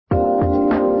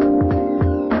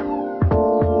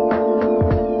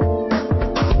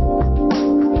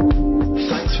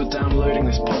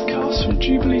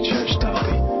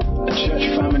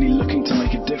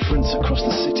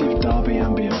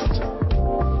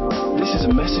is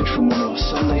a message from one of our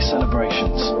Sunday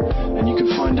celebrations, and you can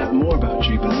find out more about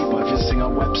Jubilee by visiting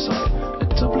our website at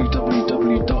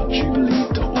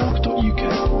www.jubilee.org.uk.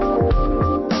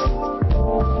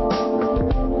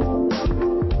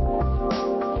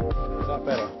 Is that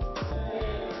better?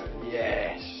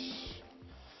 Yes.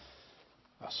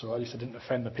 That's all right. At least I didn't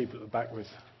offend the people at the back with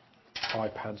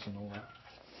iPads and all that.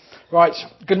 Right.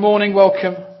 Good morning.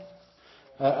 Welcome.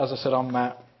 As I said, I'm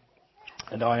Matt,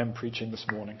 and I am preaching this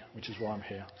morning, which is why I'm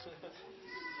here.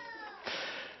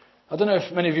 I don't know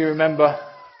if many of you remember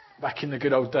back in the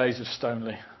good old days of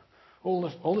Stoneleigh, all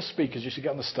the speakers used to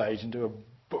get on the stage and do a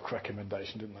book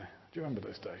recommendation, didn't they? Do you remember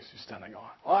those days? You're standing,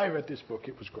 I read this book,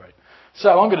 it was great.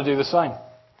 So I'm going to do the same.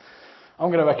 I'm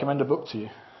going to recommend a book to you.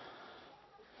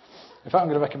 In fact, I'm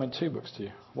going to recommend two books to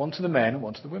you. One to the men and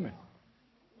one to the women.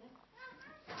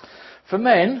 For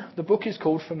men, the book is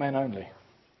called For Men Only.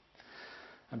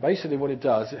 And basically what it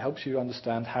does, it helps you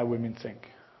understand how women think.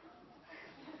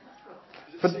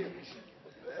 How big is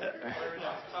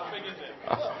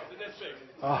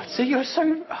it? See, you're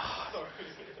so...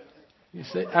 You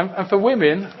see, and for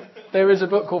women, there is a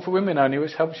book called For Women Only,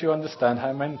 which helps you understand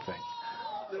how men think.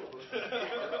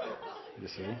 You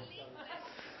see?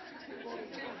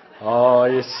 Oh,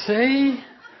 you see?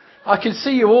 I can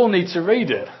see you all need to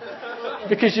read it.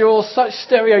 Because you're all such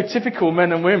stereotypical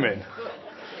men and women.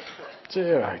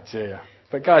 Dear, oh dear.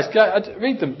 But guys,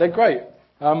 read them. They're great.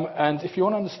 And if you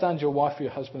want to understand your wife or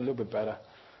your husband a little bit better,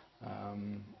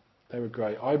 they were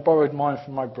great. I borrowed mine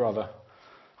from my brother.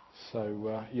 So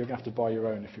you're going to have to buy your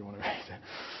own if you want to read it.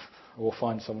 Or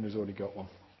find someone who's already got one.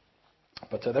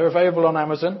 But they're available on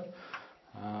Amazon.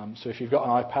 So if you've got an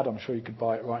iPad, I'm sure you could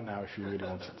buy it right now if you really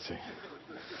wanted to.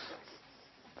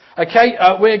 Okay,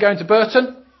 we're going to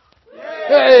Burton.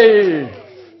 Yay!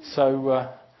 So...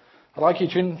 I'd like you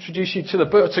to introduce you to the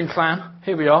Burton clan.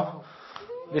 Here we are.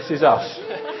 This is us.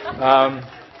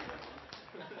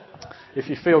 If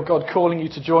you feel God calling you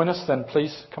to join us, then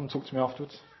please come talk to me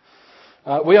afterwards.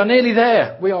 We are nearly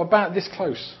there. We are about this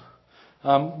close.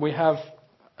 We have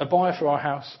a buyer for our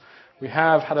house. We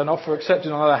have had an offer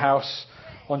accepted on another house.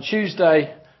 On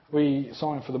Tuesday, we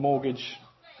signed for the mortgage.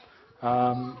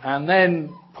 And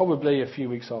then probably a few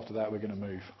weeks after that, we're going to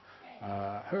move.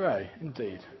 Hooray,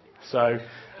 indeed. So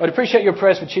I'd appreciate your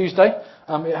prayers for Tuesday.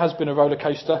 It has been a roller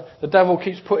coaster. The devil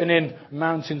keeps putting in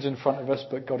mountains in front of us,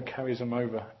 but God carries them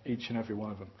over, each and every one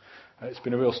of them. It's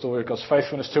been a real story of God's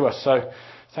faithfulness to us. So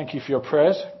thank you for your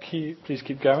prayers. Please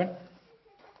keep going.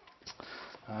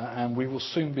 And we will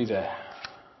soon be there.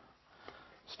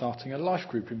 Starting a life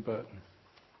group in Burton.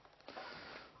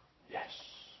 Yes.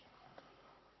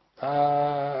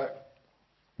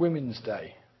 Women's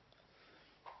Day.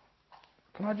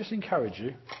 Can I just encourage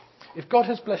you? If God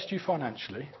has blessed you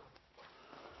financially,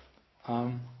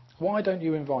 why don't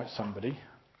you invite somebody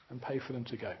and pay for them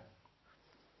to go?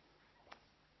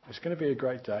 It's going to be a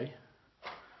great day.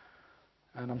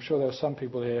 And I'm sure there are some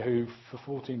people here who, for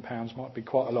 £14 might be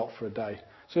quite a lot for a day.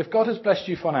 So if God has blessed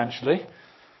you financially,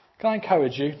 can I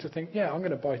encourage you to think, I'm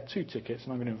going to buy 2 tickets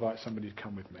and I'm going to invite somebody to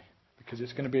come with me. Because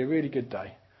it's going to be a really good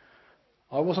day.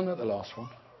 I wasn't at the last one.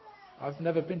 I've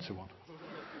never been to one.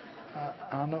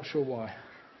 I'm not sure why.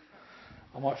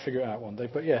 I might figure it out one day.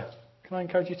 But can I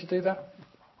encourage you to do that?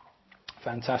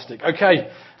 Fantastic. Okay,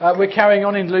 we're carrying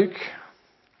on in Luke.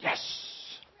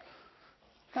 Yes.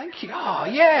 Thank you.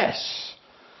 Yes.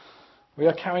 We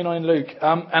are carrying on in Luke.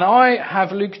 And I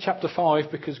have Luke chapter 5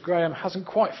 because Graham hasn't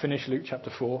quite finished Luke chapter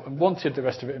 4 and wanted the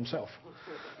rest of it himself.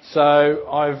 So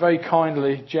I very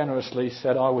kindly, generously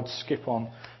said I would skip on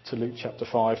to Luke chapter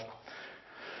 5.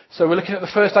 So we're looking at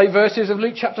the first 8 verses of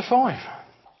Luke chapter 5.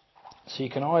 So you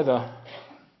can either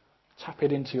tap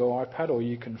it into your iPad or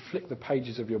you can flick the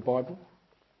pages of your Bible.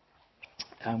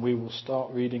 And we will start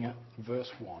reading at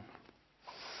verse 1.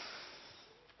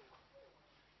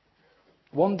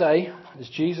 One day, as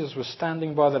Jesus was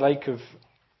standing by the lake of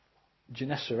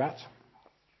Gennesaret,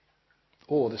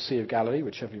 or the Sea of Galilee,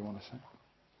 whichever you want to say,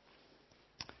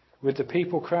 with the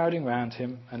people crowding round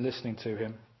him and listening to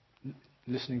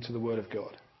the word of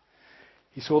God.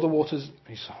 He saw the waters.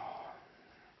 I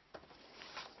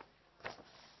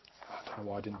don't know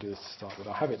why I didn't do this to start with.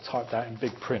 I have it typed out in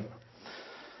big print.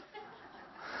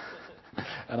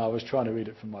 And I was trying to read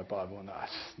it from my Bible. And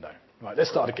no. Right, let's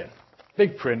start again.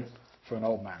 Big print for an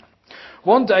old man.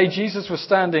 One day Jesus was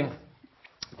standing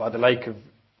by the lake of,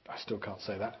 I still can't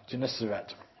say that,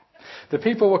 Gennesaret. The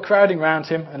people were crowding round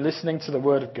him and listening to the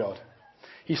word of God.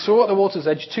 He saw at the water's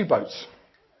edge 2 boats,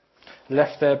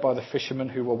 left there by the fishermen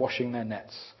who were washing their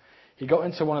nets. He got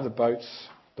into one of the boats,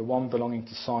 the one belonging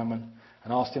to Simon,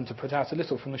 and asked him to put out a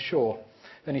little from the shore.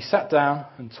 Then he sat down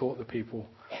and taught the people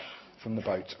from the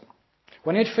boat.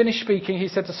 When he had finished speaking, he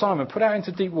said to Simon, "Put out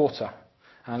into deep water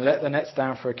and let the nets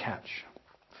down for a catch."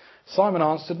 Simon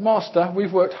answered, "Master,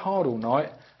 we've worked hard all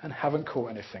night and haven't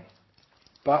caught anything.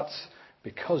 But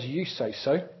because you say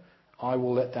so, I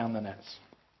will let down the nets."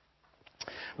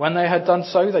 When they had done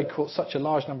so, they caught such a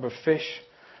large number of fish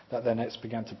that their nets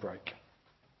began to break.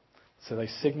 So they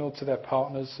signalled to their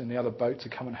partners in the other boat to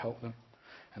come and help them.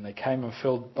 And they came and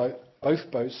filled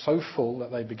both boats so full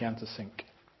that they began to sink.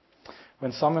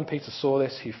 When Simon Peter saw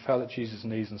this, he fell at Jesus'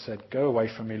 knees and said, "Go away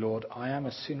from me, Lord, I am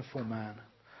a sinful man."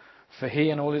 For he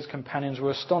and all his companions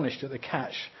were astonished at the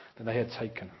catch that they had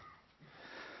taken.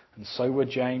 And so were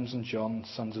James and John,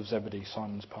 sons of Zebedee,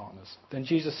 Simon's partners. Then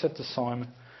Jesus said to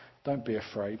Simon, "Don't be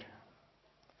afraid.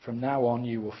 From now on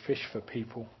you will fish for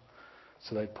people."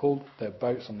 So they pulled their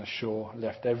boats on the shore,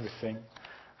 left everything,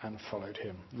 and followed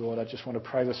him. Lord, I just want to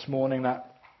pray this morning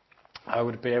that I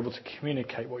would be able to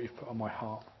communicate what you've put on my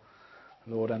heart,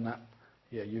 Lord, and that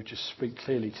you just speak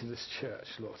clearly to this church,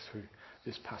 Lord, through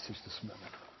this passage this morning.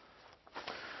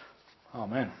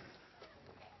 Amen.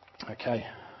 Okay.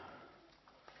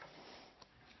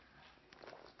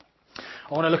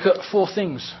 I want to look at 4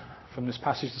 things from this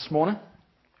passage this morning.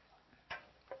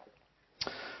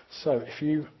 So if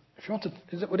you want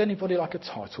to, would anybody like a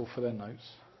title for their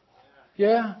notes?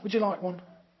 Yeah? Would you like one?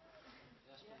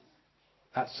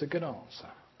 That's a good answer.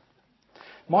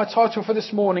 My title for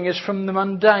this morning is From the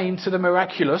Mundane to the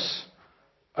Miraculous,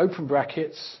 open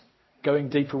brackets, going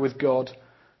deeper with God,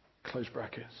 close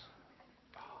brackets.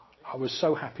 I was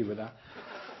so happy with that.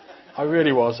 I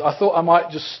really was. I thought I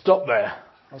might just stop there.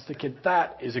 I was thinking,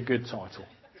 that is a good title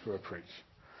for a preach.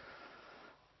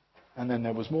 And then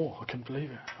there was more. I couldn't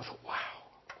believe it. I thought, wow,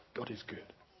 God is good.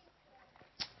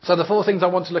 So the 4 things I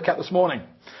want to look at this morning.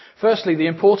 Firstly, the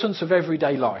importance of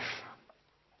everyday life.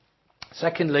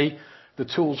 Secondly, the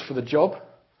tools for the job.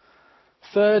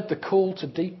 Third, the call to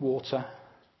deep water.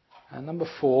 And number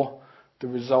 4, the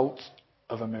result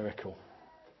of a miracle.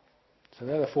 So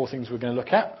they're the 4 things we're going to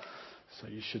look at. So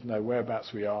you should know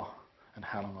whereabouts we are and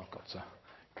how long I've got to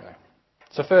go.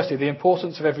 So firstly, the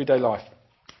importance of everyday life.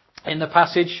 In the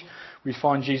passage, we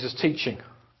find Jesus teaching.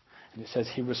 And it says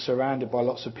he was surrounded by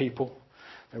lots of people.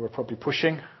 They were probably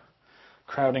pushing,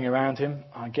 crowding around him.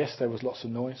 I guess there was lots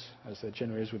of noise, as there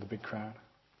generally is with a big crowd.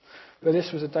 But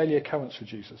this was a daily occurrence for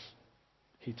Jesus.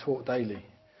 He taught daily.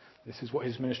 This is what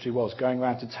his ministry was, going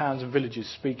around to towns and villages,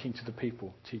 speaking to the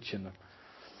people, teaching them.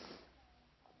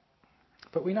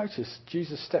 But we notice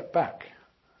Jesus stepped back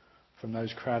from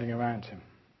those crowding around him.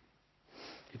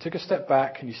 He took a step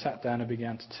back and he sat down and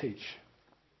began to teach.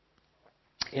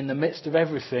 In the midst of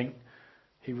everything,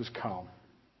 he was calm.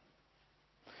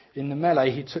 In the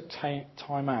melee, he took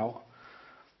time out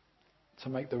to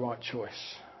make the right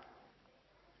choice.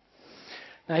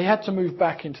 Now, he had to move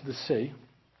back into the sea,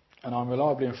 and I'm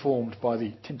reliably informed by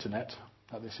the Tinternet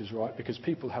that this is right, because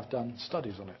people have done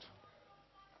studies on it,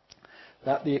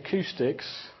 that the acoustics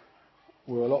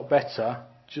were a lot better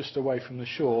just away from the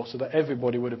shore so that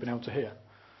everybody would have been able to hear.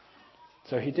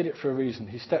 So he did it for a reason.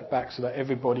 He stepped back so that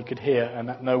everybody could hear and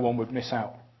that no one would miss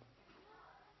out.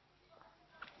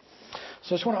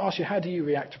 So I just want to ask you, how do you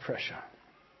react to pressure?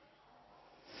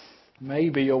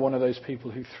 Maybe you're one of those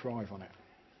people who thrive on it.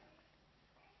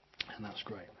 And that's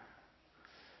great.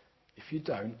 If you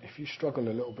don't, if you struggle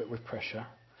a little bit with pressure,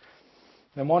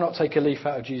 then why not take a leaf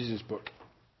out of Jesus' book?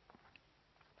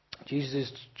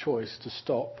 Jesus' choice to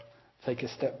stop, take a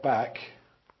step back,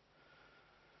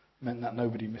 meant that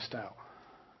nobody missed out.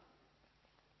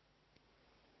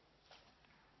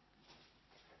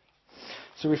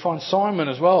 So we find Simon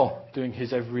as well doing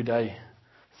his everyday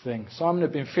thing. Simon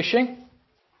had been fishing.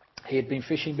 He had been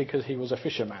fishing because he was a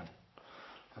fisherman.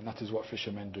 And that is what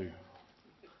fishermen do.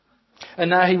 And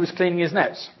now he was cleaning his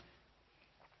nets.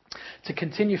 To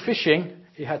continue fishing,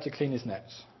 he had to clean his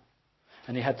nets.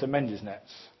 And he had to mend his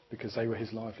nets because they were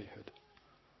his livelihood.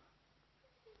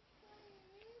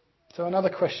 So another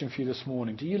question for you this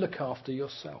morning. Do you look after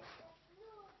yourself?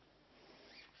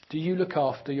 Do you look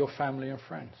after your family and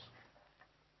friends?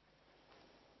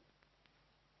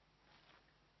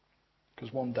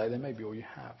 Because one day they may be all you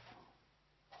have.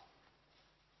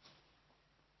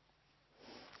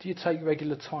 Do you take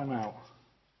regular time out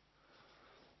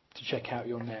to check out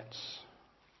your nets?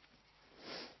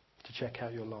 To check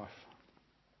out your life?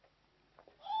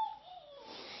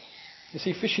 You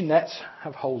see, fishing nets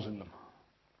have holes in them.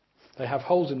 They have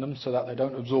holes in them so that they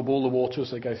don't absorb all the water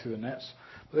as they go through the nets.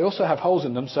 But they also have holes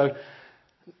in them so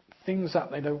things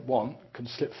that they don't want can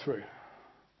slip through.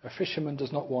 A fisherman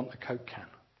does not want a Coke can.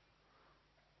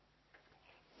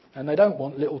 And they don't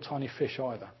want little tiny fish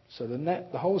either. So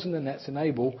the holes in the nets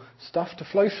enable stuff to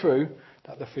flow through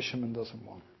that the fisherman doesn't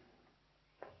want.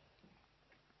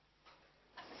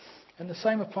 And the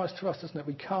same applies to us, doesn't it?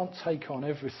 We can't take on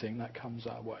everything that comes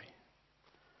our way.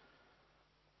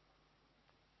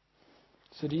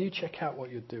 So do you check out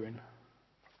what you're doing?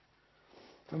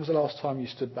 When was the last time you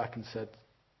stood back and said,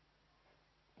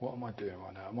 what am I doing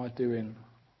right now? Am I doing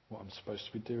what I'm supposed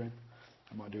to be doing?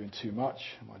 Am I doing too much?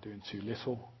 Am I doing too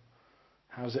little?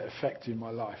 How is it affecting my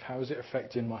life? How is it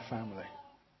affecting my family?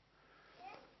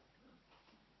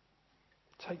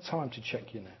 Take time to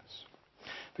check your nets.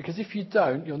 Because if you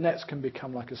don't, your nets can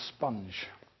become like a sponge.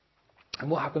 And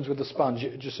what happens with the sponge?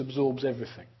 It just absorbs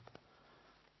everything.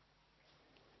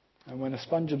 And when a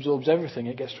sponge absorbs everything,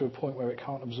 it gets to a point where it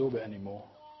can't absorb it anymore.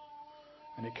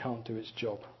 And it can't do its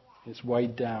job. It's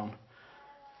weighed down.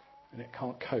 And it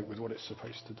can't cope with what it's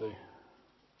supposed to do.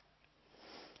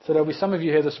 So there'll be some of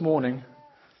you here this morning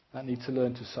that need to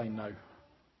learn to say no.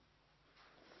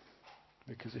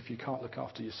 Because if you can't look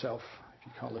after yourself, if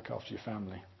you can't look after your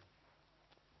family,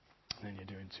 then you're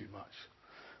doing too much.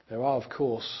 There are, of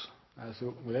course, as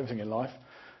with everything in life,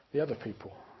 the other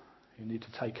people who need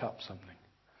to take up something.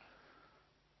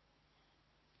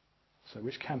 So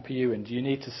which camp are you in? Do you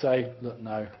need to say, look,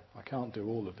 no, I can't do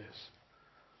all of this?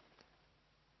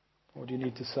 Or do you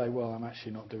need to say, well, I'm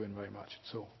actually not doing very much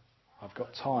at all. I've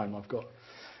got time, I've got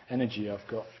energy, I've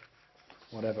got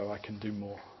whatever, I can do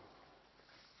more.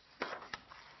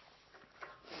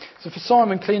 So for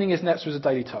Simon, cleaning his nets was a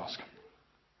daily task.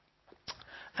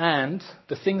 And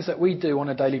the things that we do on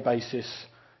a daily basis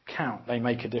count. They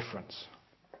make a difference.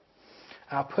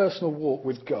 Our personal walk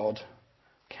with God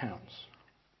counts.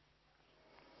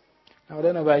 Now, I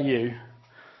don't know about you,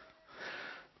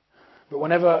 but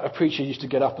whenever a preacher used to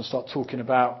get up and start talking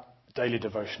about daily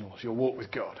devotionals, your walk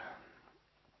with God,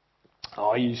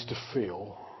 I used to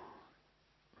feel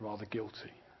rather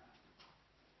guilty.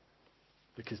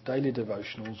 Because daily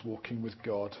devotionals, walking with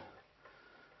God,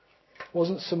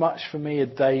 wasn't so much for me a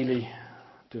daily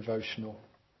devotional.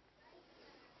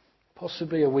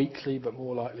 Possibly a weekly, but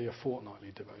more likely a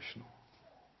fortnightly devotional.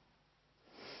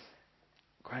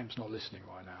 Graham's not listening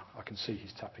right now. I can see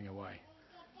he's tapping away.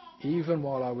 Even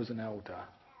while I was an elder,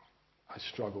 I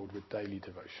struggled with daily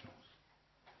devotionals.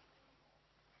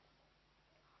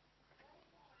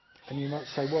 And you might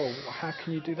say, well, how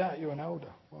can you do that? You're an elder.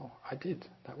 Well, I did.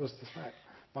 That was the fact.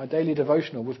 My daily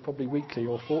devotional was probably weekly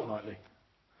or fortnightly.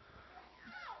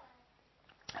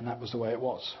 And that was the way it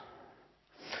was.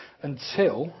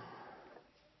 Until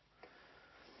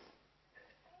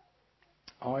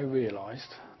I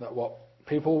realised that what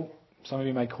people, some of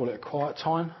you may call it a quiet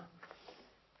time,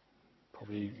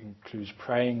 probably includes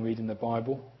praying, reading the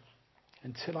Bible,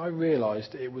 until I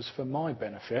realised it was for my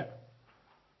benefit,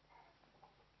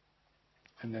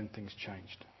 and then things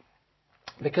changed.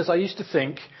 Because I used to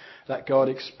think that God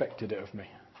expected it of me.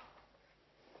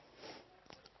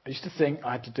 I used to think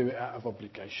I had to do it out of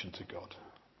obligation to God.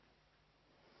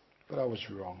 But I was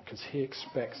wrong, because He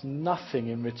expects nothing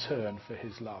in return for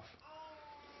His love.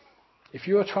 If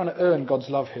you are trying to earn God's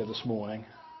love here this morning,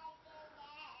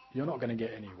 you're not going to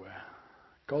get anywhere.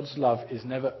 God's love is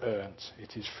never earned.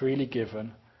 It is freely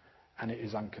given, and it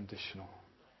is unconditional.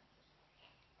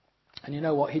 And you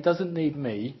know what? He doesn't need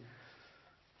me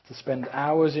to spend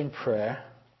hours in prayer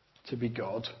to be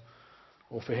God,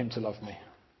 or for Him to love me.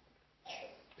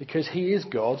 Because He is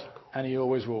God, and He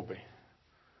always will be.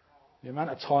 The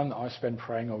amount of time that I spend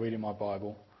praying or reading my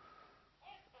Bible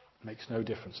makes no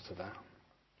difference to that.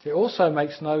 It also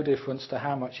makes no difference to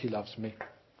how much He loves me.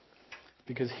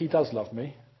 Because He does love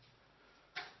me.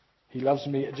 He loves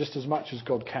me just as much as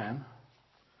God can,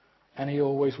 and He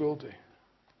always will do.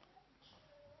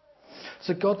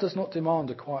 So God does not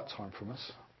demand a quiet time from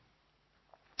us.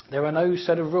 There are no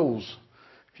set of rules.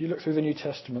 If you look through the New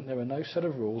Testament, there are no set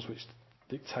of rules which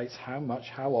dictates how much,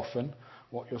 how often,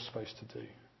 what you're supposed to do.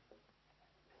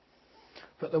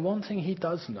 But the one thing He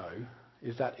does know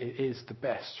is that it is the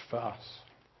best for us.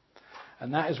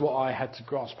 And that is what I had to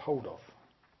grasp hold of.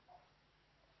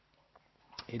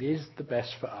 It is the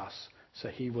best for us. So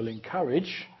He will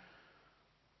encourage,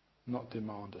 not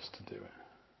demand us to do it.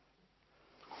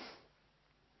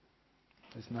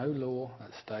 There's no law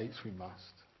that states we must.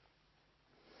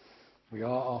 We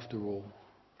are, after all,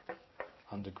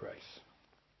 under grace.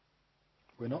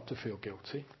 We're not to feel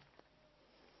guilty,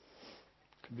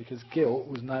 because guilt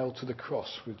was nailed to the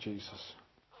cross with Jesus.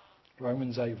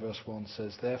 Romans 8 verse 1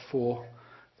 says, therefore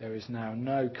there is now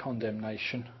no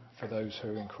condemnation for those who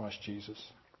are in Christ Jesus.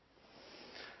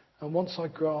 And once I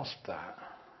grasped that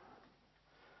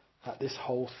this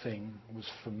whole thing was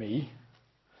for me,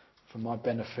 for my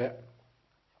benefit,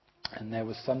 and there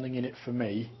was something in it for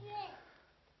me,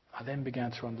 I then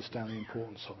began to understand the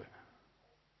importance of it.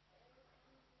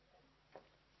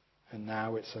 And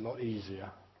now it's a lot easier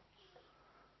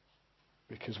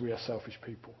because we are selfish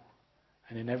people.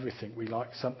 And in everything, we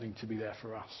like something to be there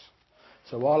for us.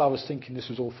 So while I was thinking this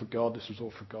was all for God,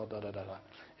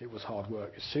 it was hard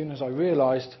work. As soon as I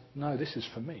realised, no, this is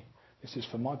for me. This is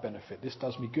for my benefit. This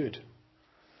does me good.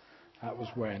 That was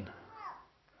when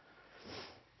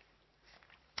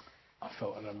I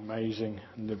felt an amazing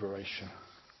liberation.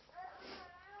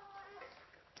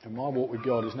 And my walk with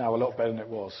God is now a lot better than it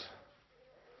was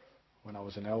when I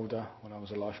was an elder, when I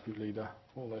was a life group leader,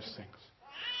 all those things.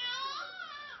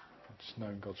 I've just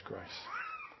known God's grace.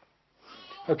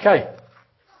 Okay,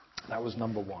 that was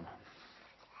number one.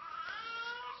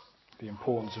 The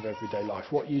importance of everyday life.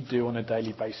 What you do on a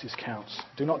daily basis counts.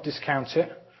 Do not discount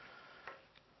it.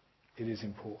 It is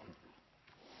important.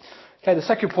 Okay, the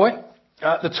second point,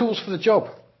 the tools for the job.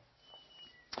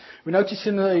 We notice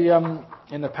in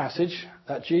the passage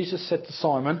that Jesus said to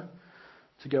Simon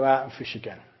to go out and fish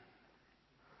again.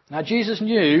 Now Jesus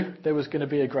knew there was going to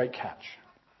be a great catch.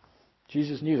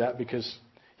 Jesus knew that because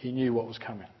he knew what was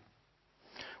coming.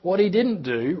 What he didn't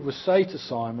do was say to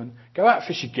Simon, go out and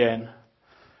fish again.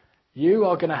 You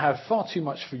are going to have far too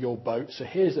much for your boat, so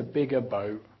here's a bigger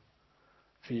boat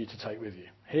for you to take with you.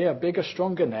 Here are bigger,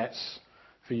 stronger nets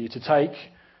for you to take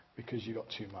because you got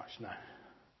too much. No.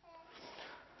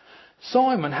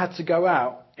 Simon had to go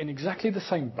out in exactly the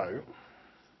same boat,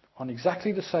 on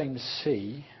exactly the same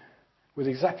sea, with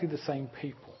exactly the same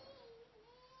people.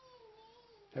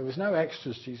 There was no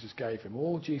extras Jesus gave him.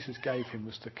 All Jesus gave him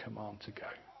was the command to go.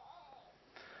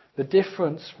 The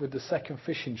difference with the second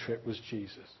fishing trip was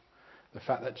Jesus. The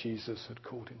fact that Jesus had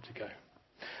called him to go.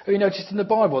 Have you noticed in the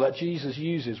Bible that Jesus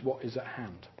uses what is at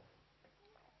hand?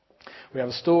 We have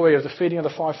a story of the feeding of the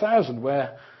 5,000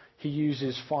 where he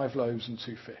uses 5 loaves and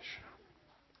 2 fish.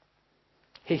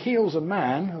 He heals a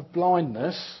man of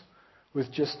blindness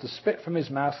with just the spit from his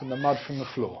mouth and the mud from the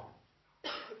floor.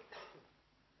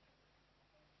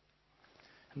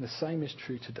 And the same is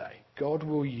true today. God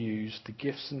will use the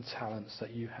gifts and talents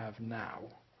that you have now.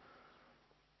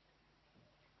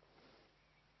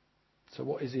 So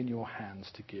what is in your hands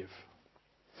to give?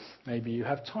 Maybe you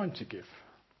have time to give.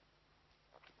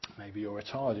 Maybe you're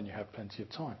retired and you have plenty of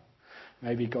time.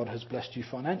 Maybe God has blessed you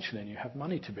financially and you have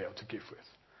money to be able to give with.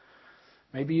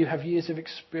 Maybe you have years of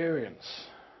experience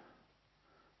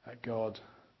that God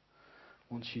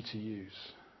wants you to use.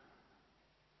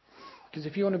 Because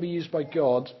if you want to be used by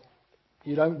God,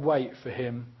 you don't wait for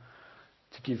him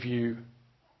to give you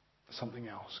something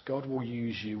else. God will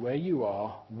use you where you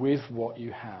are with what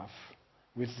you have,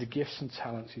 with the gifts and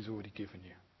talents he's already given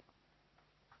you.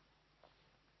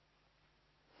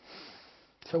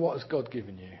 So what has God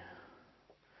given you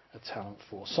a talent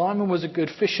for? Simon was a good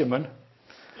fisherman,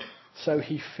 so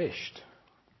he fished.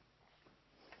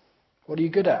 What are you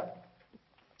good at?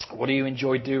 What do you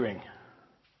enjoy doing?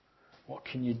 What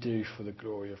can you do for the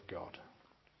glory of God?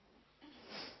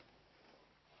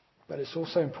 But it's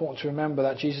also important to remember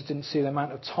that Jesus didn't see the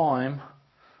amount of time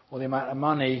or the amount of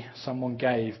money someone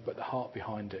gave, but the heart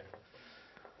behind it.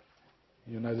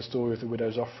 You know the story of the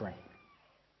widow's offering.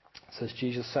 It says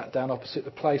Jesus sat down opposite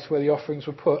the place where the offerings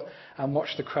were put and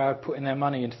watched the crowd putting their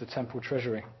money into the temple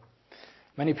treasury.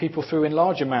 Many people threw in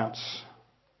large amounts,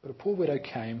 but a poor widow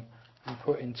came and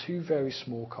put in 2 very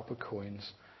small copper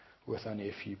coins worth only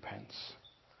a few pence.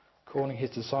 Calling his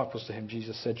disciples to him,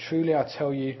 Jesus said, "Truly I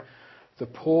tell you, the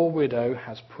poor widow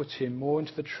has put in more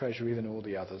into the treasury than all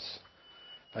the others.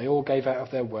 They all gave out of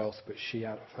their wealth, but she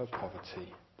out of her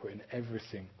poverty put in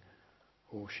everything,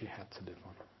 all she had to live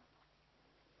on."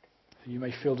 So you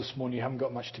may feel this morning you haven't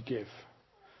got much to give.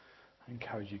 I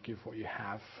encourage you, give what you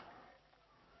have,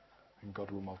 and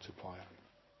God will multiply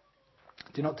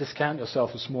it. Do not discount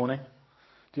yourself this morning.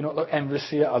 Do not look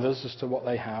enviously at others as to what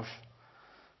they have.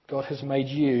 God has made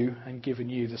you and given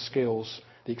you the skills,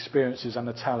 the experiences and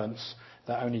the talents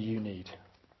that only you need.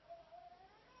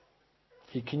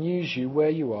 He can use you where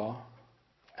you are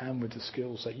and with the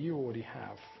skills that you already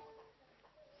have.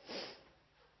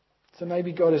 So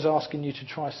maybe God is asking you to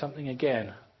try something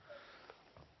again.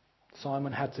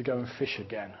 Simon had to go and fish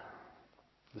again.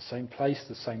 The same place,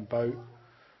 the same boat,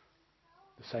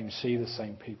 the same sea, the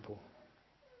same people.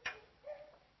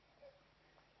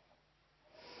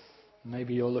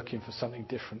 Maybe you're looking for something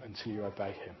different until you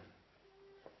obey him.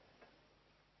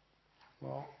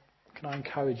 Well, can I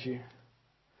encourage you?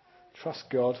 Trust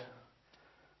God,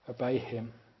 obey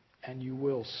him, and you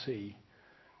will see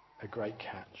a great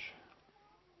catch.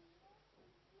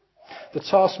 The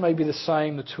task may be the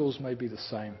same, the tools may be the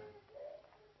same,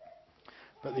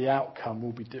 But the outcome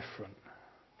will be different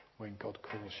when God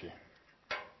calls you.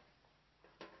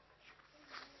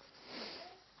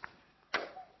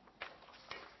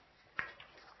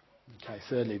 Okay,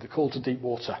 thirdly, the call to deep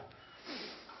water.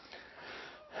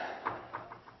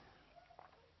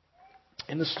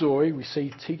 In the story, we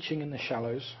see teaching in the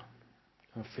shallows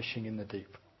and fishing in the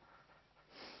deep.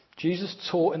 Jesus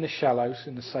taught in the shallows,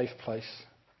 in the safe place,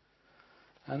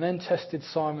 and then tested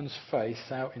Simon's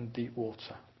faith out in deep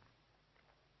water.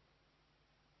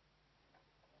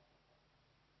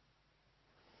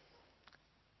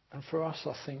 And for us,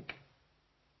 I think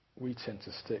we tend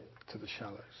to stick to the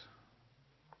shallows,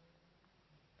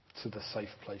 to the safe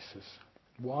places.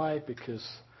 Why? Because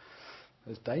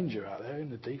there's danger out there in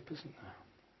the deep, isn't there?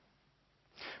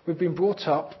 We've been brought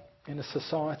up in a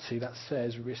society that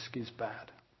says risk is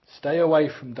bad. Stay away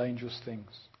from dangerous things.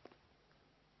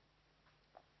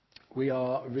 We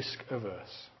are risk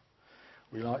averse.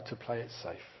 We like to play it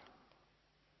safe.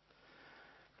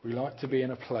 We like to be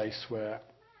in a place where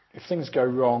if things go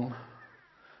wrong,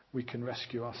 we can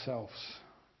rescue ourselves.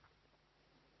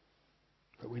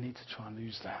 But we need to try and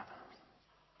lose that.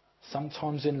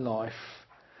 Sometimes in life,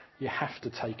 you have to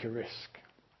take a risk.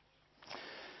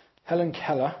 Helen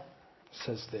Keller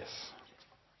says this: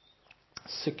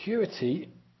 security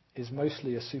is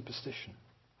mostly a superstition.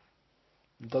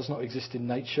 It does not exist in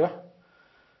nature,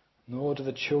 nor do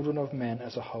the children of men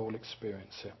as a whole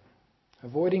experience it.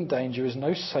 Avoiding danger is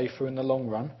no safer in the long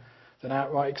run than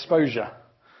outright exposure.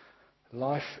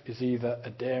 Life is either a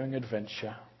daring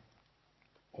adventure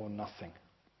or nothing.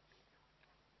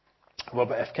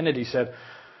 Robert F. Kennedy said,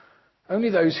 "Only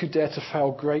those who dare to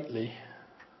fail greatly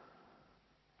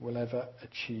will ever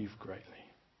achieve greatly."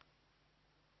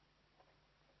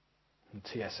 And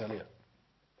T.S. Eliot,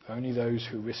 "Only those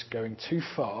who risk going too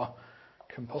far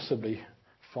can possibly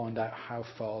find out how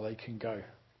far they can go."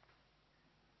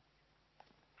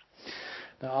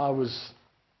 Now, I was,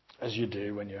 as you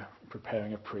do when you're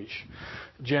preparing a preach,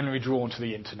 generally drawn to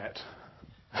the internet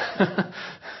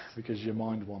because your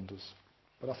mind wanders.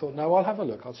 But I thought, no, I'll have a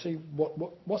look. I'll see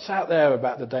what's out there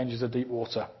about the dangers of deep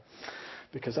water,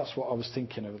 because that's what I was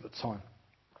thinking of at the time.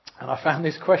 And I found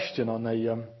this question on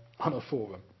a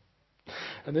forum.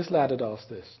 And this lad had asked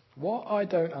this: "What I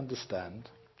don't understand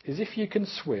is if you can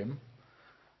swim,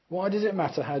 why does it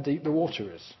matter how deep the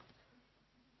water is?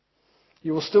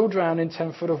 You will still drown in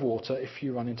 10 foot of water if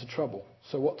you run into trouble.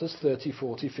 So what does 30,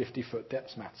 40, 50 foot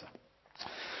depths matter?"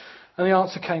 And the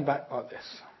answer came back like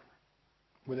this: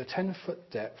 with a 10 foot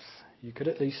depth, you could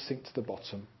at least sink to the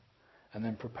bottom and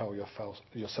then propel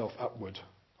yourself upward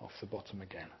off the bottom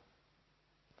again.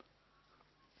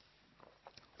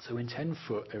 So in 10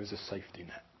 foot, there is a safety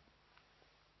net.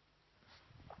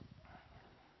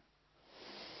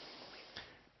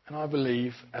 And I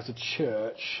believe, as a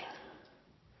church,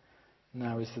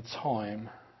 now is the time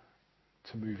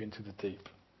to move into the deep.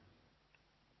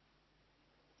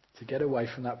 To get away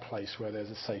from that place where there's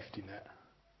a safety net.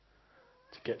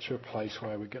 To get to a place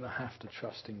where we're going to have to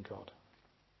trust in God.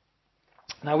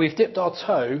 Now, we've dipped our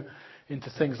toe into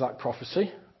things like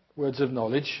prophecy, words of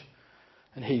knowledge,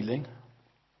 and healing.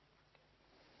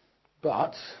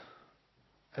 But,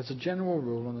 as a general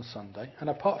rule on a Sunday, and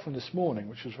apart from this morning,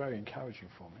 which was very encouraging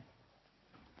for me,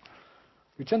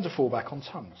 we tend to fall back on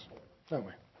tongues, don't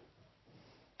we?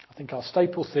 I think our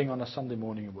staple thing on a Sunday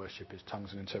morning in worship is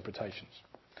tongues and interpretations,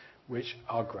 which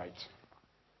are great.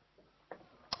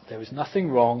 There is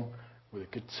nothing wrong with a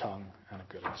good tongue and a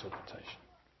good interpretation.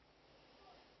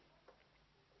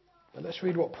 But let's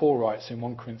read what Paul writes in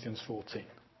 1 Corinthians 14.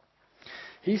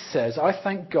 He says, "I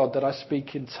thank God that I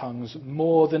speak in tongues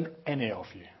more than any of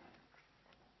you.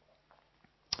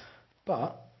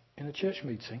 But in a church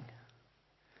meeting,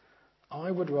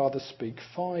 I would rather speak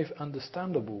 5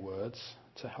 understandable words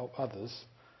to help others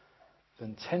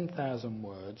than 10,000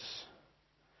 words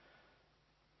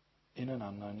in an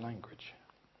unknown language."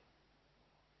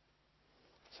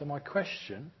 So my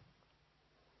question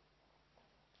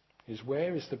is,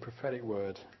 where is the prophetic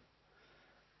word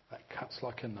that cuts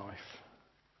like a knife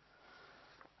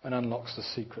and unlocks the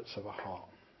secrets of a heart?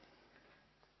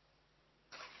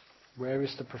 Where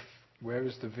is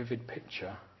the vivid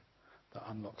picture that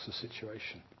unlocks the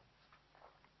situation?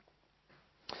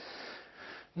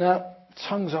 Now,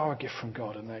 tongues are a gift from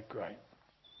God and they're great.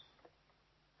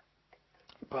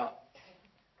 But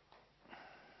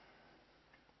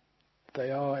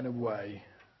they are, in a way,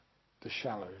 the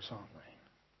shallows, aren't they?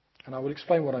 And I will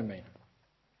explain what I mean.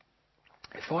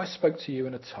 If I spoke to you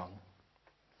in a tongue,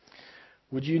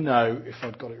 would you know if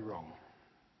I'd got it wrong?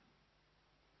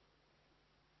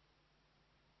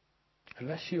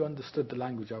 Unless you understood the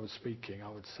language I was speaking, I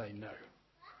would say no.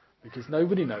 because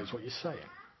nobody knows what you're saying.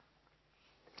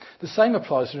 The same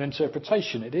applies to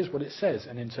interpretation. It is what it says.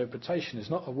 An interpretation is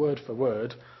not a word for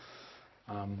word.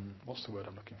 What's the word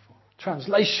I'm looking for?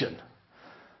 Translation.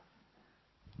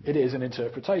 It is an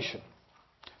interpretation.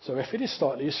 So if it is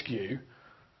slightly askew,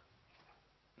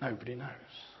 nobody knows.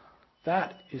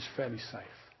 That is fairly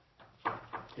safe.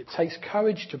 It takes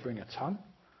courage to bring a tongue,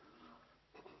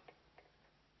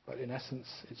 but in essence,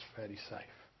 it's fairly safe.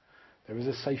 There is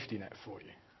a safety net for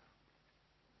you.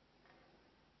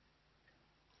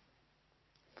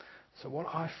 So what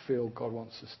I feel God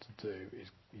wants us to do is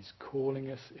He's calling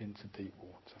us into deep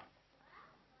water.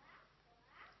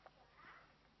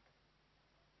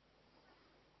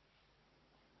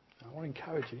 I want to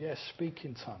encourage you, yes, speak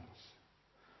in tongues.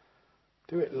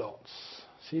 Do it lots.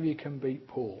 See if you can beat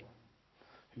Paul,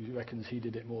 who reckons he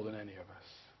did it more than any of us.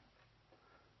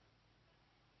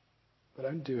 But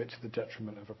don't do it to the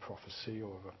detriment of a prophecy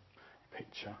or of a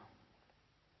picture.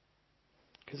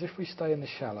 Because if we stay in the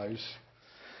shallows,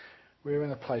 we're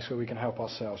in a place where we can help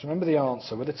ourselves. Remember the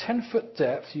answer. With a 10-foot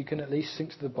depth, you can at least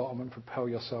sink to the bottom and propel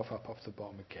yourself up off the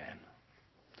bottom again.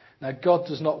 Now, God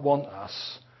does not want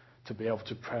us to be able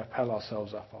to propel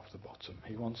ourselves up off the bottom.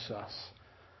 He wants us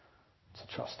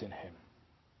to trust in Him.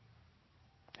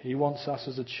 He wants us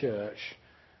as a church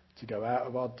to go out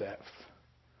of our depth,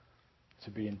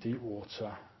 to be in deep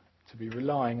water, to be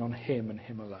relying on Him and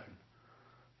Him alone,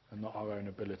 and not our own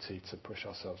ability to push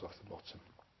ourselves off the bottom.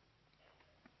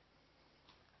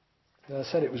 As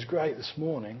I said, it was great this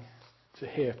morning to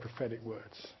hear prophetic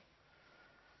words,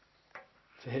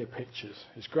 to hear pictures.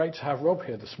 It's great to have Rob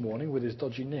here this morning with his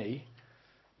dodgy knee,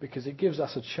 because it gives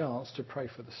us a chance to pray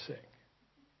for the sick,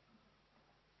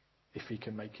 if he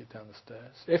can make it down the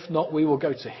stairs. If not, we will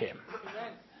go to him.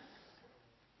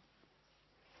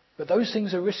 But those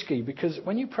things are risky, because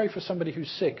when you pray for somebody who's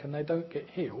sick and they don't get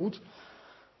healed,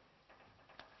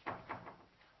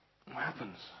 what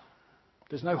happens?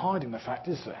 There's no hiding the fact,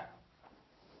 is there?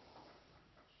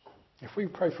 If we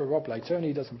pray for Rob later and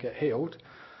he doesn't get healed,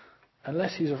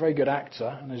 unless he's a very good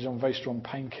actor and is on very strong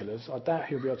painkillers, I doubt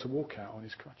he'll be able to walk out on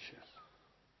his crutches.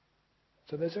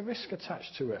 So there's a risk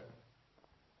attached to it.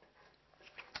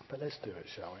 But let's do it,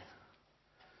 shall we?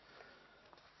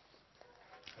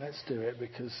 Let's do it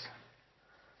because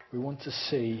we want to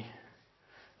see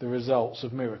the results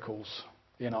of miracles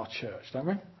in our church, don't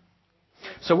we?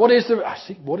 So what is the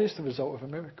result of a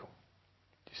miracle?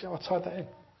 Do you see how I tied that in?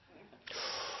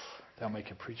 They'll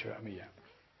make a preacher out of me, yeah.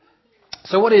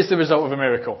 So what is the result of a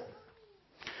miracle?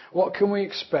 What can we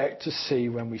expect to see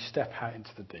when we step out into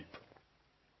the deep?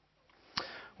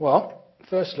 Well,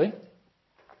 firstly,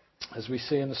 as we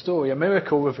see in the story, a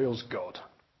miracle reveals God.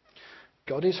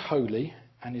 God is holy,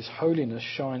 and His holiness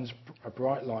shines a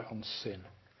bright light on sin.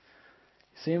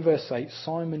 You see in verse 8,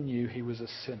 Simon knew he was a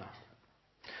sinner.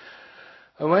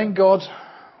 And when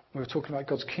we were talking about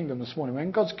God's kingdom this morning,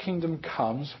 when God's kingdom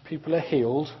comes, people are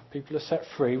healed, people are set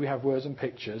free, we have words and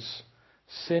pictures,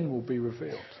 sin will be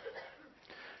revealed.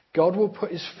 God will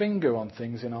put His finger on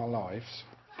things in our lives,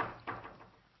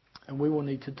 and we will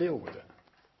need to deal with it.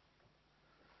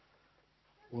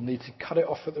 We'll need to cut it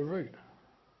off at the root.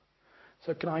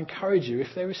 So can I encourage you,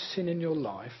 if there is sin in your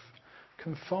life,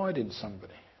 confide in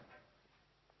somebody.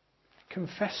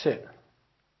 Confess it.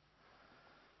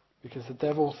 Because the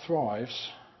devil thrives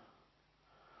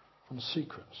on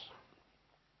secrets.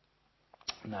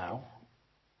 Now,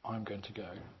 I'm going to go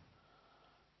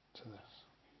to this.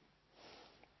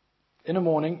 In the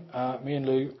morning, me and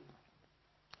Lou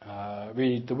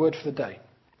read The Word for the Day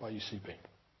by UCB.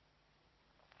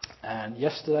 And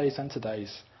yesterday's and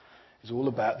today's is all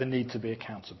about the need to be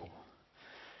accountable.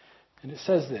 And it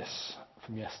says this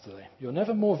from yesterday: you're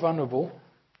never more vulnerable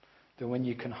than when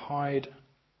you can hide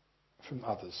from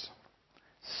others.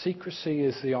 Secrecy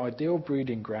is the ideal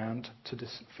breeding ground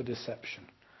for deception,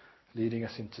 leading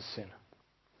us into sin.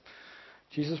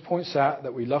 Jesus points out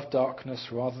that we love darkness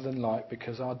rather than light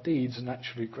because our deeds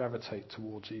naturally gravitate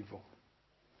towards evil.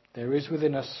 There is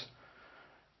within us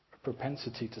a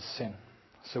propensity to sin.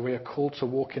 So we are called to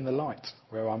walk in the light,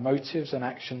 where our motives and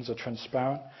actions are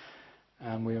transparent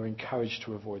and we are encouraged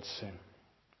to avoid sin.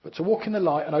 But to walk in the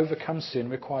light and overcome sin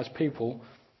requires people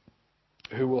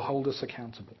who will hold us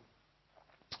accountable.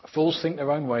 Fools think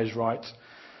their own way is right,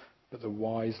 but the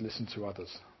wise listen to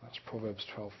others. That's Proverbs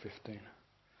 12:15.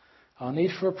 Our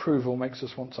need for approval makes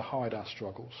us want to hide our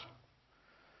struggles,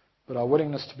 but our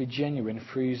willingness to be genuine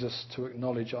frees us to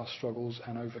acknowledge our struggles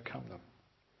and overcome them.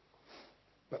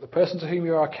 But the person to whom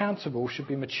you are accountable should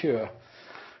be mature,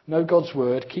 know God's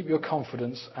word, keep your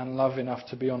confidence, and love enough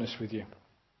to be honest with you.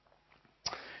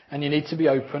 And you need to be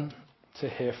open to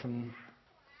hear from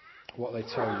what they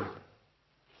tell you.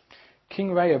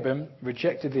 King Rehoboam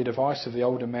rejected the advice of the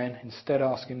older men, instead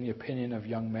asking the opinion of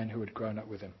young men who had grown up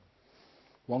with him.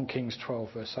 1 Kings 12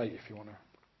 verse 8 if you want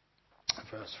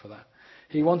a verse for that.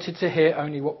 He wanted to hear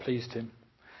only what pleased him,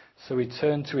 so he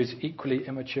turned to his equally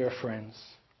immature friends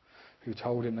who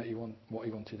told him what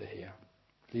he wanted to hear,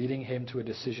 leading him to a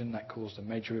decision that caused a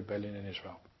major rebellion in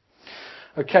Israel.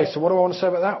 Okay, so what do I want to say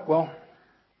about that? Well,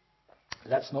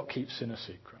 let's not keep sin a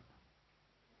secret.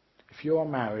 If you are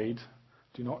married,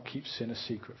 do not keep sin a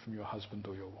secret from your husband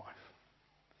or your wife.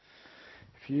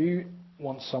 If you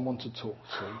want someone to talk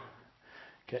to,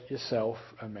 get yourself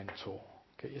a mentor.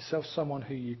 Get yourself someone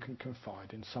who you can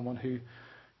confide in, someone who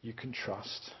you can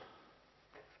trust,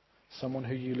 someone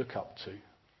who you look up to.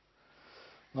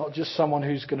 Not just someone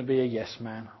who's going to be a yes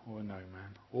man or a no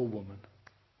man or woman.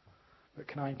 But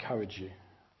can I encourage you,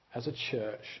 as a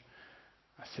church,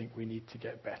 I think we need to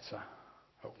get better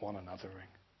at one anothering.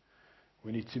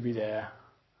 We need to be there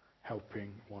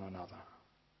helping one another.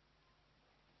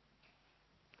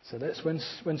 So let's,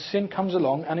 when sin comes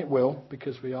along, and it will,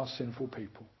 because we are sinful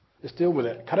people, let's deal with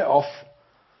it. Cut it off,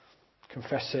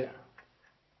 confess it,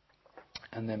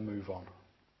 and then move on.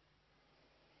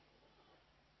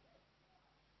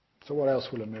 So what else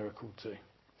will a miracle do?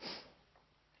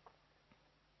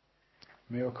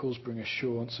 Miracles bring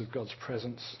assurance of God's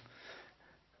presence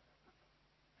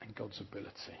and God's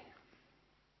ability.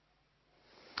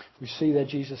 We see there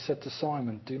Jesus said to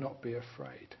Simon, "Do not be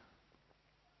afraid."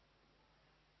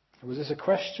 Was this a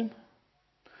question?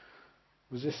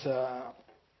 Was this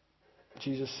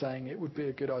Jesus saying it would be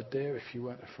a good idea if you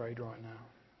weren't afraid right now?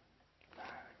 No,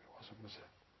 it wasn't, was it?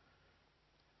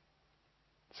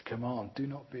 It's a command. Do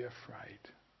not be afraid.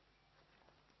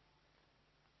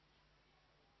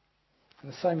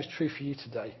 And the same is true for you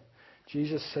today.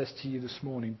 Jesus says to you this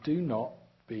morning, do not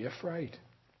be afraid.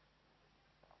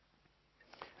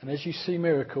 And as you see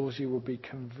miracles, you will be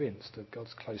convinced of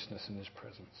God's closeness in His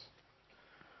presence.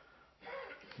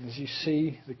 And as you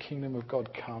see the kingdom of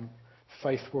God come,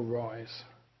 faith will rise.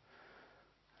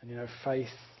 And faith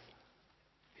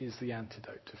is the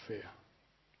antidote to fear.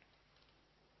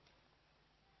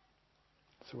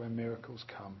 So when miracles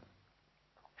come,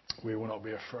 we will not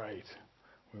be afraid.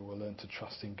 We will learn to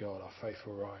trust in God. Our faith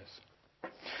will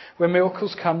rise. When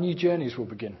miracles come, new journeys will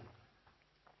begin.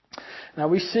 Now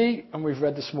we see, and we've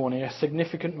read this morning, a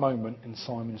significant moment in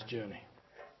Simon's journey.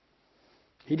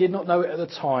 He did not know it at the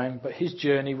time, but his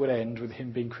journey would end with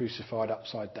him being crucified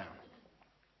upside down.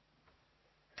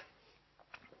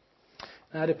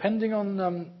 Now, depending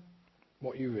on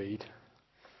what you read,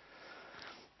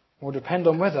 will depend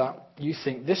on whether you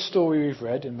think this story we've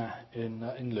read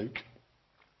in Luke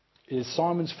is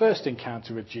Simon's first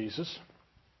encounter with Jesus,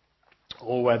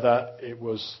 or whether it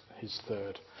was his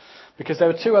third. Because there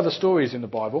are two other stories in the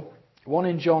Bible, one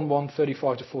in John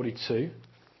 1:35-42,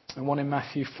 and one in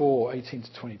Matthew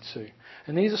 4:18-22.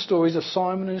 And these are stories of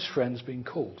Simon and his friends being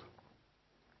called.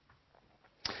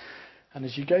 And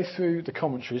as you go through the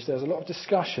commentaries, there's a lot of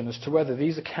discussion as to whether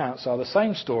these accounts are the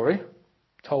same story,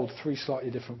 told three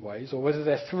slightly different ways, or whether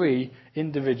they're three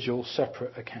individual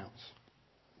separate accounts.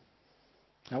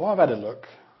 Now I've had a look,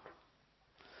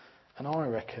 and I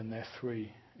reckon they're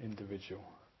three individual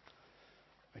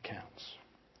accounts,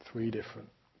 three different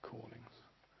callings,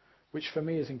 which for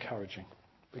me is encouraging,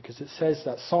 because it says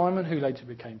that Simon, who later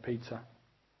became Peter,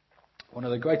 one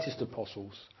of the greatest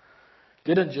apostles,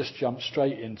 didn't just jump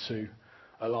straight into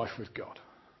a life with God,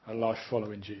 a life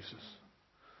following Jesus.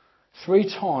 3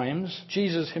 times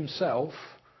Jesus himself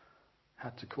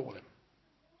had to call him.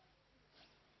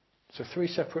 So 3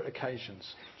 separate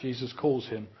occasions Jesus calls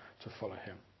him to follow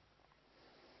him.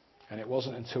 And it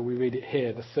wasn't until we read it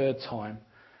here, the 3rd time,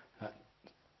 that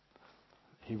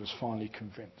he was finally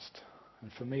convinced.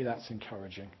 And for me that's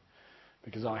encouraging,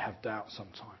 because I have doubt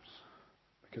sometimes.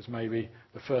 Because maybe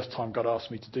the first time God asked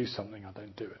me to do something, I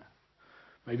don't do it.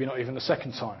 Maybe not even the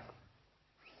second time.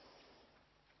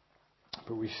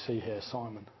 But we see here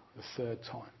Simon, the 3rd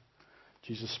time,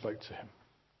 Jesus spoke to him,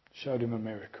 showed him a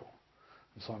miracle.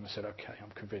 And Simon said, okay,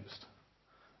 I'm convinced.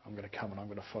 I'm going to come and I'm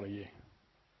going to follow you.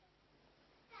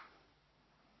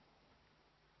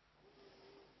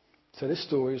 So this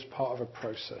story is part of a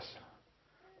process.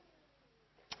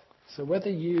 So whether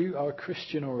you are a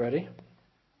Christian already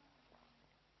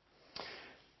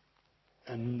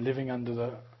and living under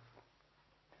the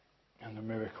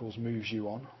miracles moves you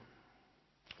on,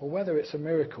 or whether it's a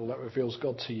miracle that reveals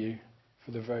God to you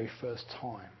for the very first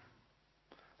time,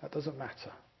 that doesn't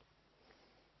matter.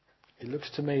 It looks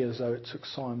to me as though it took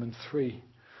Simon 3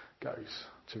 goes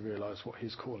to realise what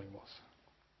his calling was.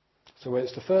 So whether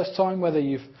it's the first time, whether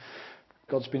you've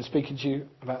God's been speaking to you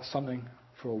about something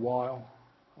for a while,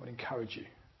 I would encourage you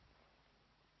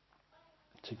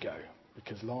to go,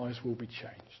 because lives will be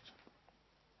changed.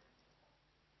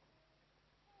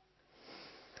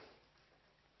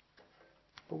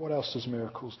 But what else does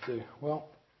miracles do? Well,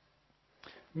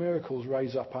 miracles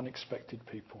raise up unexpected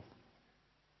people.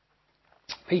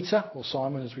 Peter, or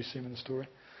Simon as we see him in the story,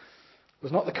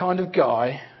 was not the kind of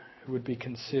guy who would be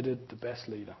considered the best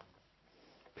leader.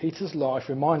 Peter's life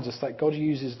reminds us that God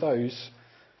uses those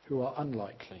who are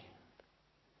unlikely.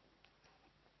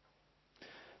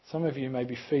 Some of you may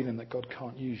be feeling that God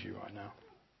can't use you right now.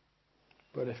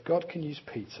 But if God can use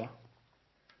Peter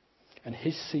and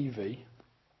his CV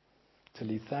to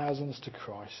lead thousands to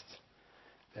Christ,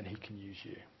 then he can use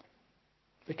you.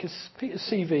 Because Peter's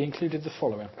CV included the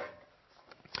following.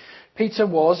 Peter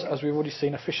was, as we've already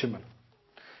seen, a fisherman.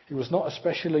 He was not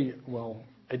especially well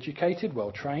educated,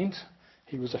 well trained.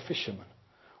 He was a fisherman.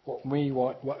 What we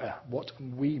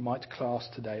might class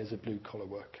today as a blue-collar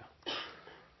worker.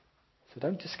 So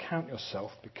don't discount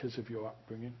yourself because of your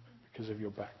upbringing, because of your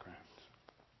background.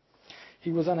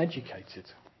 He was uneducated.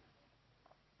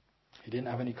 He didn't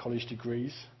have any college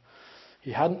degrees.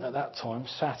 He hadn't at that time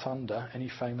sat under any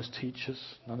famous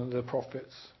teachers, none of the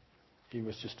prophets. He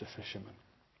was just a fisherman.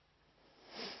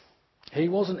 He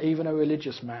wasn't even a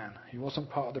religious man. He wasn't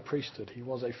part of the priesthood. He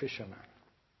was a fisherman.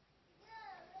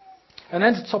 And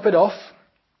then to top it off,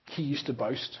 he used to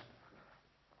boast.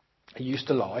 He used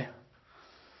to lie.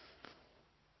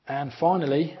 And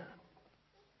finally,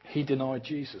 he denied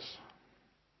Jesus.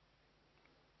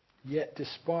 Yet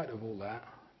despite of all that,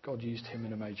 God used him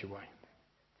in a major way.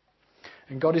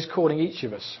 And God is calling each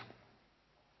of us,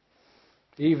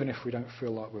 even if we don't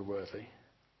feel like we're worthy,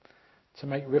 to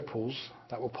make ripples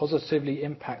that will positively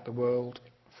impact the world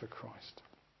for Christ.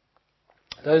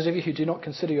 Those of you who do not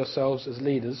consider yourselves as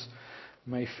leaders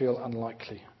may feel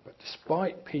unlikely, but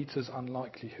despite Peter's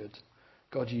unlikelihood,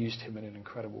 God used him in an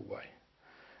incredible way.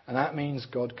 And that means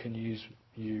God can use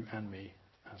you and me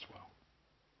as well.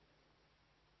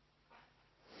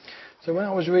 So when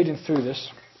I was reading through this,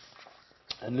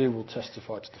 and Lou will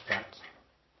testify to the fact,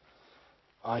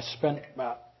 I spent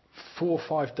about 4 or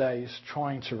 5 days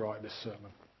trying to write this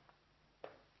sermon.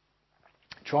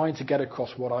 Trying to get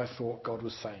across what I thought God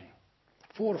was saying.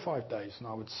 4 to 5 days, and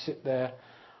I would sit there.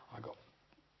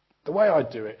 The way I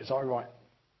do it is I write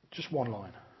just one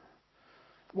line.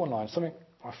 One line, something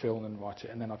I feel, and then write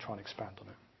it, and then I try and expand on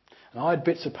it. And I had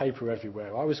bits of paper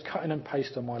everywhere. I was cutting and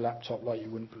pasting on my laptop like you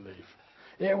wouldn't believe.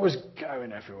 It was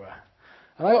going everywhere.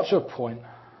 And I got to a point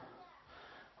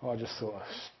where I just thought, oh,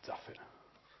 stuff it.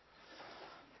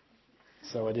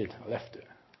 So I did. I left it.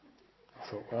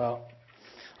 I thought, well,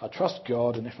 I trust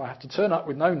God, and if I have to turn up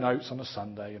with no notes on a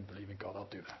Sunday and believe in God, I'll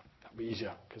do that. That'll be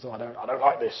easier, because I don't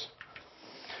like this.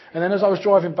 And then as I was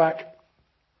driving back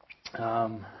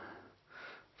from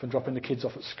dropping the kids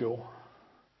off at school,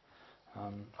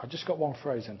 I just got one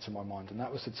phrase into my mind, and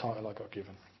that was the title I got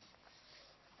given.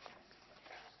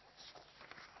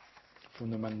 From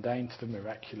the mundane to the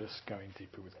miraculous, going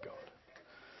deeper with God.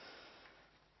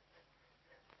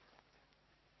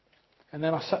 And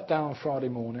then I sat down on Friday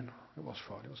morning. It was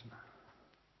Friday, wasn't it?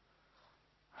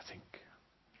 I think.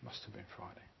 It must have been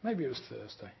Friday. Maybe it was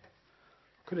Thursday.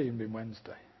 Could have even been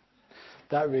Wednesday.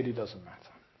 That really doesn't matter.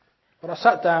 But I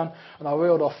sat down and I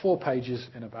reeled off 4 pages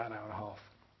in about an hour and a half.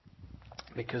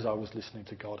 Because I was listening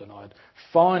to God and I had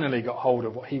finally got hold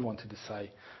of what He wanted to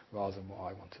say rather than what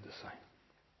I wanted to say.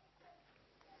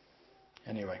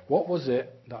 Anyway, what was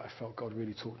it that I felt God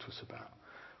really talked to us about?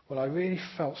 Well, I really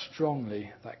felt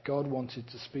strongly that God wanted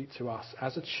to speak to us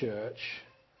as a church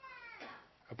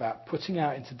about putting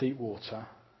out into deep water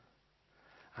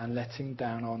and letting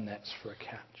down our nets for a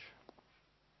catch.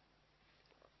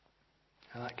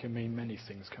 And that can mean many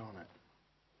things, can't it?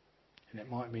 And it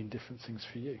might mean different things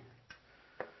for you.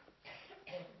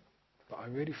 But I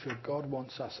really feel God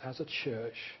wants us as a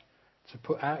church to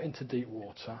put out into deep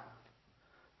water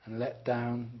and let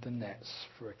down the nets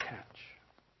for a catch.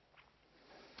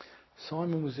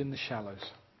 Simon was in the shallows,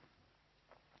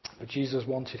 but Jesus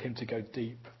wanted him to go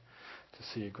deep to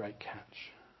see a great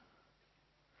catch.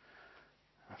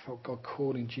 I felt God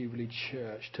calling Jubilee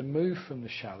Church to move from the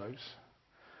shallows,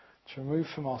 to move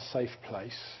from our safe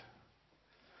place,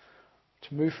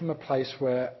 to move from a place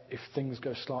where if things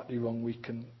go slightly wrong we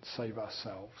can save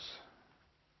ourselves,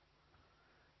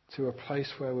 to a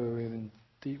place where we're in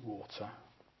deep water,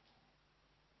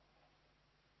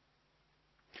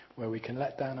 where we can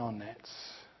let down our nets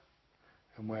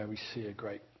and where we see a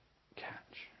great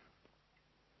catch.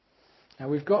 Now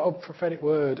we've got a prophetic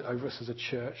word over us as a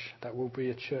church that will be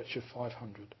a church of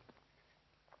 500.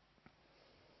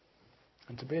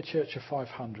 And to be a church of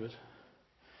 500,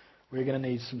 we're going to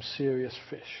need some serious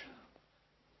fish.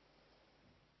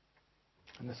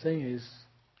 And the thing is,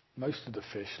 most of the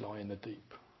fish lie in the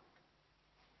deep.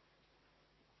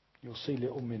 You'll see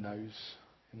little minnows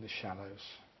in the shallows.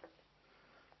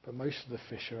 But most of the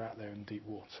fish are out there in deep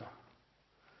water.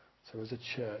 So as a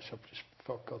church, I've just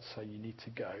felt God say you need to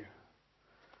go.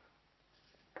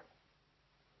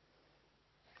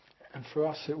 And for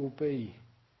us it will be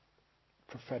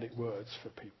prophetic words for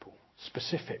people.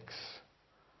 Specifics.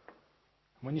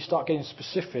 When you start getting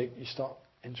specific, you start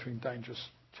entering dangerous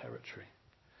territory.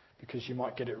 Because you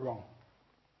might get it wrong.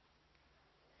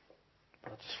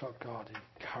 But I just felt God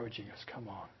encouraging us, come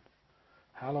on.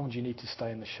 How long do you need to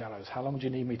stay in the shallows? How long do you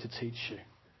need me to teach you?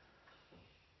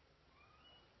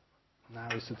 Now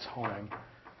is the time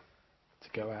to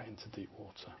go out into deep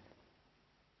water.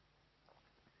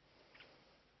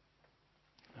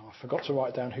 Now, I forgot to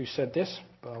write down who said this,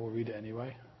 but I will read it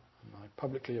anyway. And I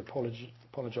publicly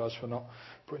apologise for not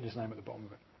putting his name at the bottom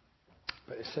of it.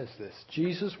 But it says this: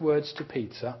 Jesus' words to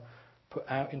Peter, put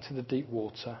out into the deep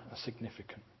water, are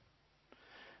significant.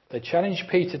 They challenge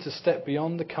Peter to step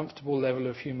beyond the comfortable level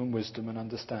of human wisdom and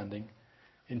understanding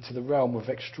into the realm of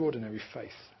extraordinary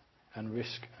faith and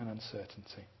risk and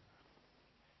uncertainty.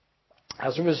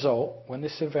 As a result, when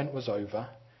this event was over,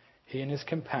 he and his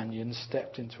companions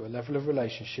stepped into a level of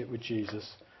relationship with Jesus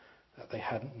that they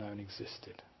hadn't known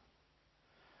existed.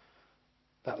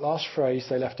 That last phrase,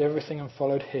 they left everything and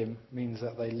followed him, means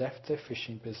that they left their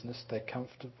fishing business, their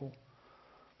comfortable,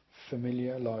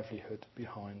 familiar livelihood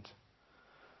behind,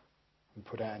 and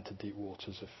put out into deep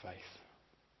waters of faith.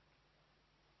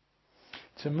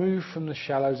 To move from the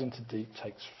shallows into deep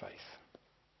takes faith.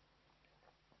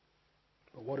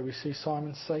 But what do we see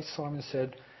Simon say? Simon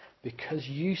said, because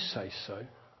you say so,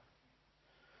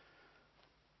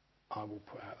 I will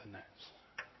put out the nets.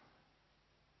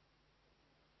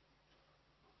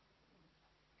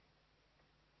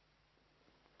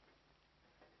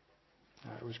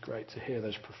 Now, it was great to hear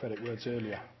those prophetic words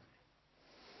earlier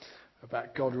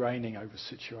about God reigning over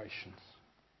situations.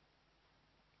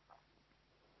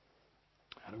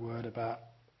 And a word about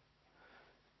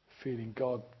feeling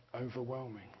God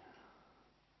overwhelming.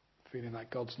 Feeling that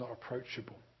God's not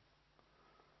approachable.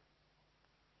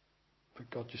 But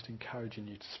God just encouraging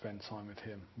you to spend time with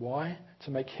him. Why?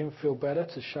 To make him feel better?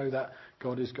 To show that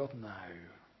God is God? No.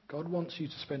 God wants you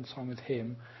to spend time with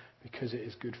him because it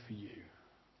is good for you.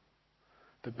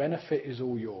 The benefit is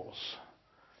all yours.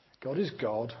 God is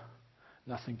God.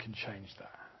 Nothing can change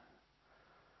that.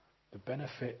 The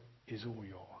benefit is all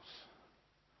yours.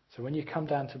 So when you come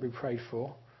down to be prayed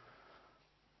for,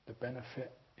 the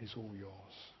benefit is all yours.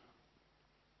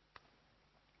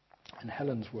 And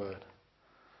Helen's word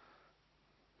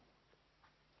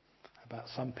about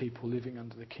some people living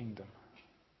under the kingdom,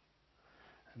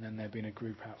 and then there being a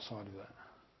group outside of that.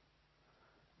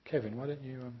 Kevin, why don't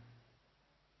you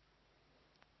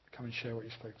come and share what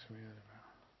you spoke to me earlier about?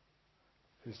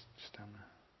 It's just down there.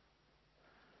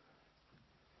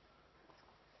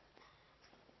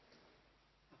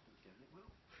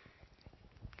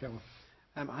 Go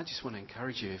on. I just want to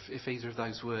encourage you, if either of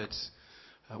those words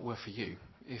were for you,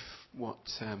 if what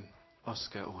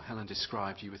Oscar or Helen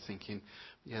described, you were thinking,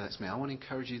 yeah, that's me. I want to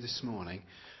encourage you this morning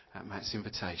at Matt's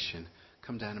invitation,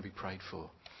 come down and be prayed for.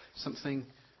 Something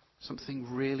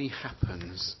really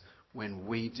happens when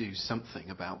we do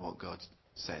something about what God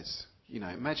says. You know,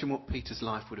 imagine what Peter's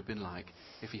life would have been like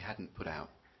if he hadn't put out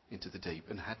into the deep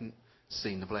and hadn't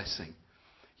seen the blessing.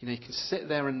 You know, you can sit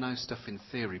there and know stuff in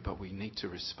theory, but we need to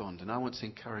respond. And I want to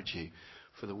encourage you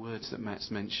for the words that Matt's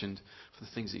mentioned, for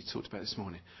the things that he talked about this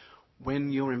morning.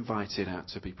 When you're invited out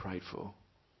to be prayed for,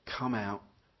 come out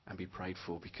and be prayed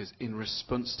for, because in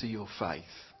response to your faith,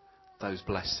 those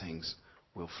blessings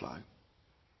will flow.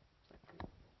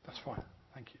 That's fine.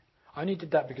 Thank you. I only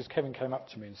did that because Kevin came up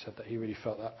to me and said that he really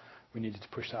felt that we needed to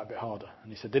push that a bit harder.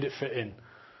 And he said, did it fit in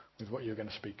with what you were going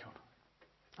to speak on?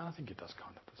 And I think it does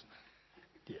kind of, doesn't it?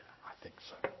 Yeah, I think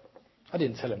so. I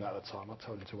didn't tell him that at the time. I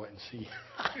told him to wait and see.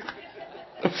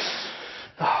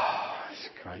 It's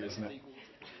great, isn't it?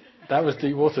 That was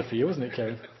deep water for you, wasn't it,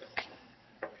 Kevin?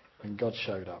 And God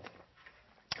showed up.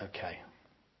 Okay.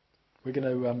 We're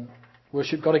going to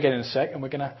worship God again in a sec, and we're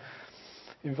going to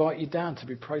invite you down to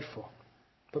be prayed for.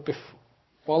 But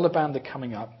while the band are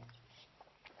coming up,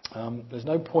 there's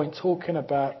no point talking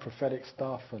about prophetic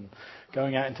stuff and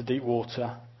going out into deep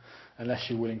water unless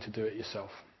you're willing to do it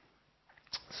yourself.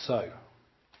 So,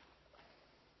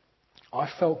 I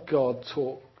felt God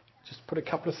just put a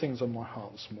couple of things on my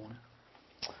heart this morning.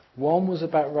 One was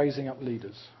about raising up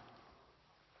leaders.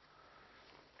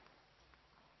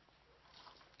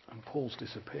 And Paul's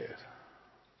disappeared.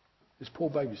 Is Paul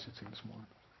babysitting this morning?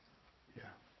 Yeah.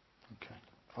 Okay.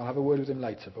 I'll have a word with him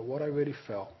later. But what I really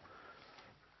felt,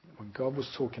 when God was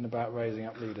talking about raising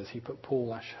up leaders, he put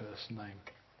Paul Ashurst's name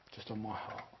just on my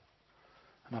heart.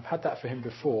 And I've had that for him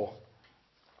before.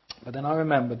 But then I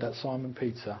remembered that Simon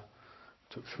Peter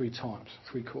took 3 times,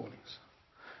 3 callings.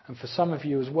 And for some of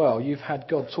you as well, you've had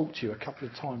God talk to you a couple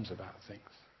of times about things.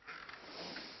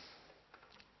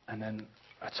 And then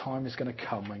a time is going to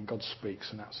come when God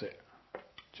speaks and that's it.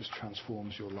 Just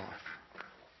transforms your life.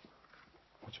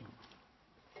 What do you want?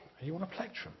 You want a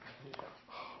plectrum? Oh,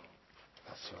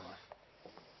 that's all right.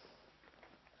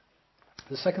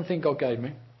 The second thing God gave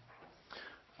me,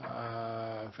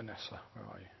 Vanessa, where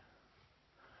are you?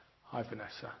 Hi,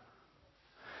 Vanessa.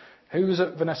 Who was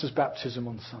at Vanessa's baptism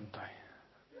on Sunday?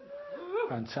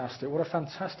 Fantastic. What a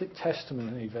fantastic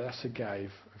testimony Vanessa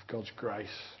gave of God's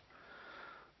grace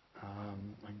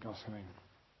and God's name.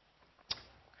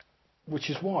 Which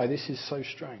is why this is so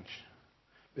strange.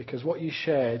 Because what you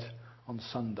shared on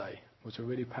Sunday was a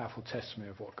really powerful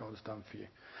testimony of what God has done for you.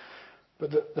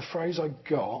 But the phrase I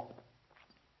got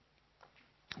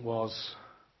was,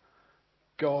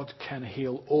 God can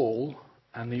heal all,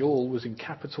 and the all was in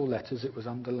capital letters, it was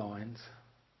underlined,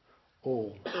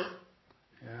 all.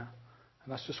 Yeah?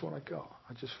 And that's just what I got.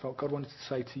 I just felt God wanted to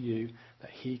say to you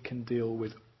that he can deal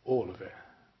with all of it.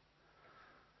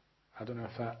 I don't know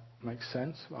if that makes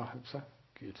sense. I hope so.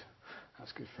 Good.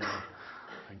 That's good for me.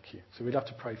 Thank you. So we'd have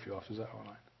to pray for you after. Is that all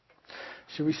right?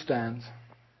 Shall we stand?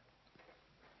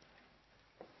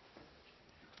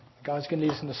 The guy's going to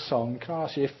lead us in a song. Can I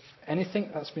ask you if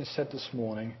anything that's been said this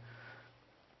morning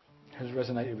has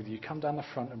resonated with you, come down the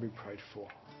front and be prayed for.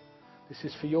 This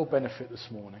is for your benefit this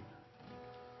morning.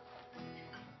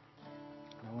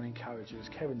 And I want to encourage you, as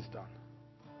Kevin's done,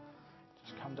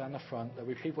 just come down the front. There'll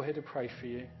be people here to pray for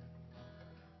you,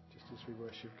 just as we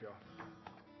worship God.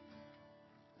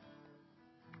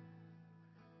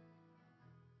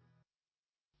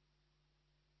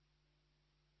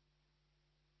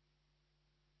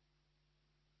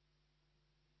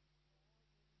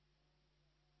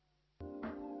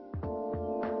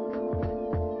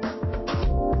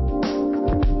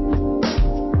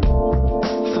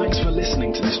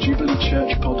 Listening to this Jubilee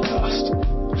Church podcast.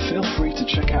 Feel free to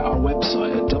check out our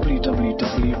website at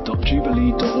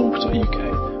www.jubilee.org.uk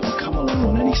or come along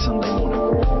on any Sunday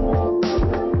morning.